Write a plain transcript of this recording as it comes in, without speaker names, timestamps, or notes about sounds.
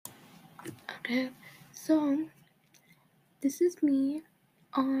Okay, so this is me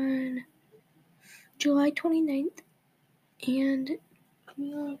on July 29th, and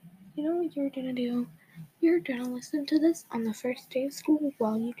Camila, you know what you're gonna do? You're gonna listen to this on the first day of school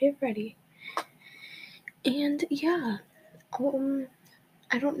while you get ready. And yeah,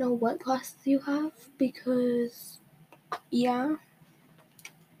 I don't know what classes you have because, yeah,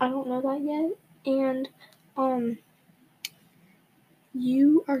 I don't know that yet. And,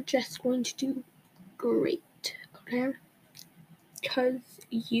 you are just going to do great, okay? Because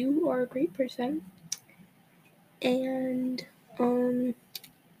you are a great person. And,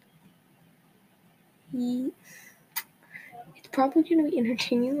 it's probably going to be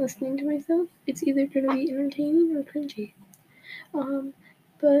entertaining listening to myself. It's either going to be entertaining or cringy.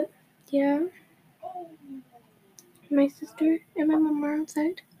 But yeah, my sister and my mom are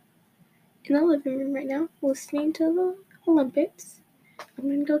outside in the living room right now listening to the Olympics. I'm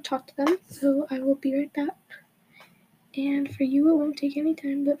going to go talk to them, so I will be right back. And for you, it won't take any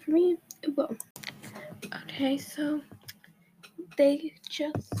time, but for me, it will. Okay, so I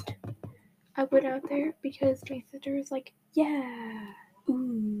went out there because my sister was like, yeah,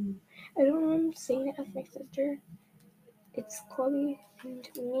 ooh. I don't know if I'm saying it as my sister. It's Chloe and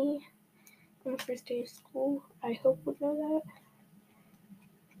me on the first day of school. I hope we know that.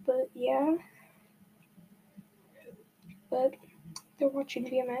 But yeah. But they're watching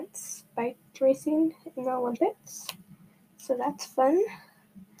BMX bike racing in the Olympics. So that's fun.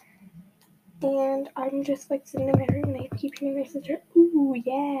 And I'm just like sitting in my room and I keep hearing my sister, ooh,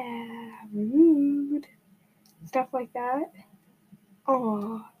 yeah, rude. Stuff like that.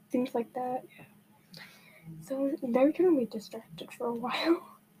 Aw, things like that. So they're gonna be distracted for a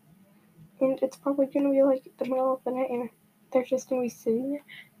while. And it's probably gonna be like the middle of the night and they're just gonna be sitting there.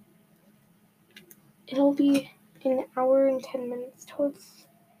 It'll be an hour and 10 minutes towards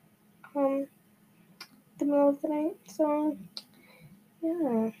the middle of the night. So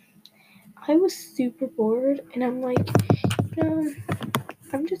yeah. I was super bored and I'm like,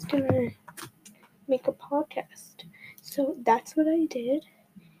 I'm just gonna make a podcast. So that's what I did.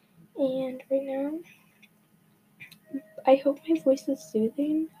 And right now, I hope my voice is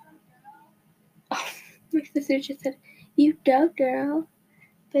soothing. My sister just said, you go, girl.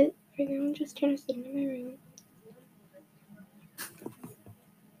 But right now, I'm just trying to sit in my room.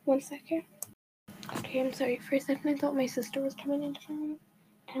 1 second. Okay, I'm sorry. For a second, I thought my sister was coming into my room.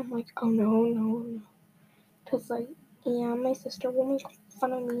 And I'm like, oh no. Because, like, yeah, my sister will make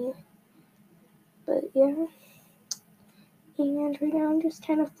fun of me. But yeah. And right now, I'm just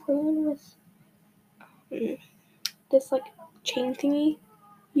kind of playing with this, like, chain thingy.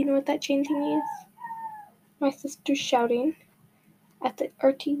 You know what that chain thingy is? My sister's shouting at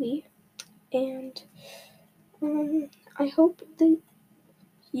our TV. And I hope that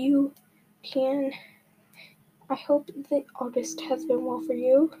you can. I hope that August has been well for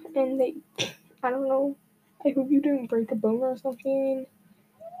you, and that I don't know. I hope you didn't break a bone or something.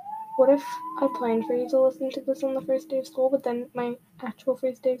 What if I planned for you to listen to this on the first day of school, but then my actual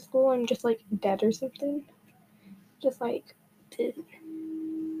first day of school, I'm just like dead or something? Just like,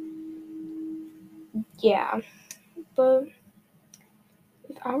 yeah. But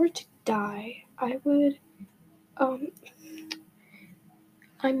if I were to die, I would,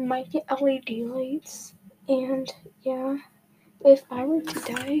 I might get LED lights, and yeah, if I were to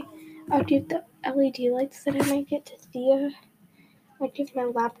die, I'd give the LED lights that I might get to Thea. I'd give my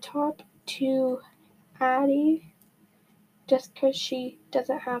laptop to Addie, just because she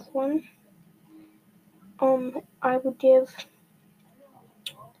doesn't have one. I would give,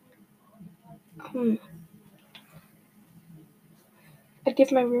 I'd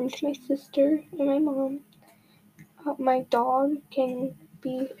give my room to my sister and my mom. My dog can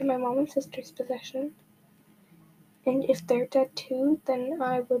be in my mom and sister's possession. And if they're dead too, then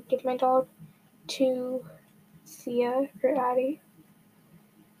I would give my dog to Sia or Addie.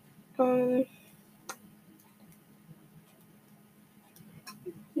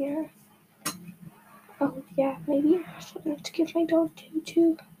 Yeah. Oh, yeah, maybe I shouldn't give my dog to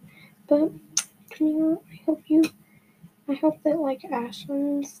too. But, Camila, I hope that, like,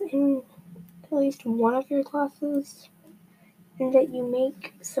 Ashlyn's in at least one of your classes, and that you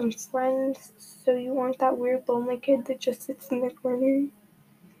make some friends so you aren't that weird lonely kid that just sits in the corner.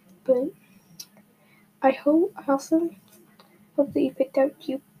 But I also hope that you picked out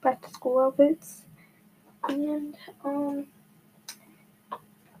cute back to school outfits, and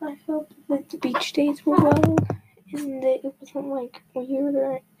I hope that the beach days were well, and that it wasn't like weird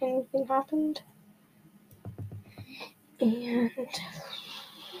or anything happened. And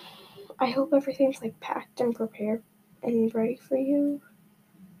I hope everything's like packed and prepared and ready for you.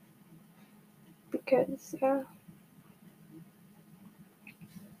 because, yeah.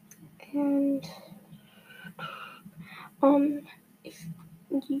 And, if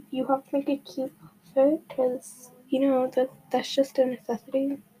you have to make a cute outfit, because, that's just a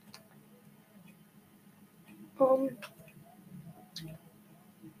necessity.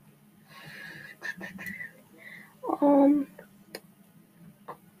 Um,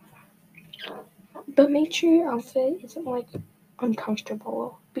 but make sure your outfit isn't, like,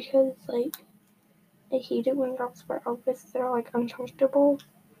 uncomfortable, because, like, I hate it when girls wear outfits that are, like, uncomfortable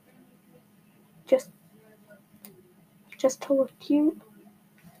just to look cute,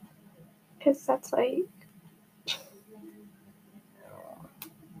 because that's, like,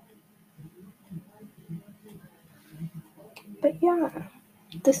 but yeah,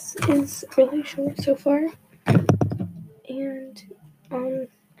 this is really short so far, and, I'm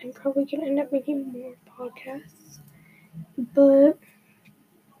probably gonna end up making more podcasts, but,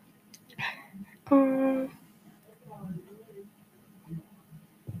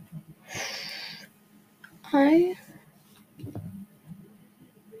 I,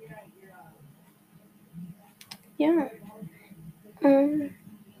 yeah,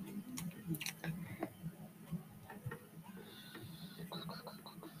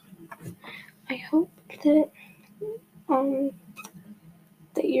 I hope that,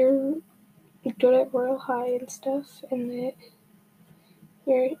 that you're good at Royal High and stuff, and that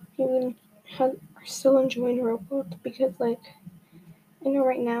you are still enjoying Roblox, because, like, I know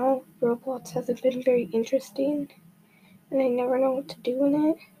right now Roblox hasn't been very interesting, and I never know what to do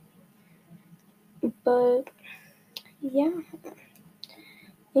in it, but, yeah,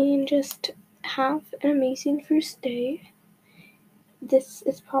 and just have an amazing first day. This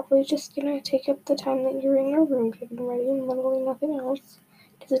is probably just gonna take up the time that you're in your room getting ready and literally nothing else,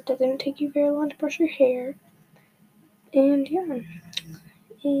 because it doesn't take you very long to brush your hair. And yeah,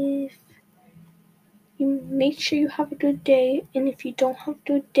 if you make sure you have a good day, and if you don't have a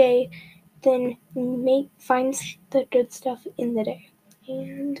good day, then find the good stuff in the day.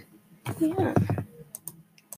 And yeah.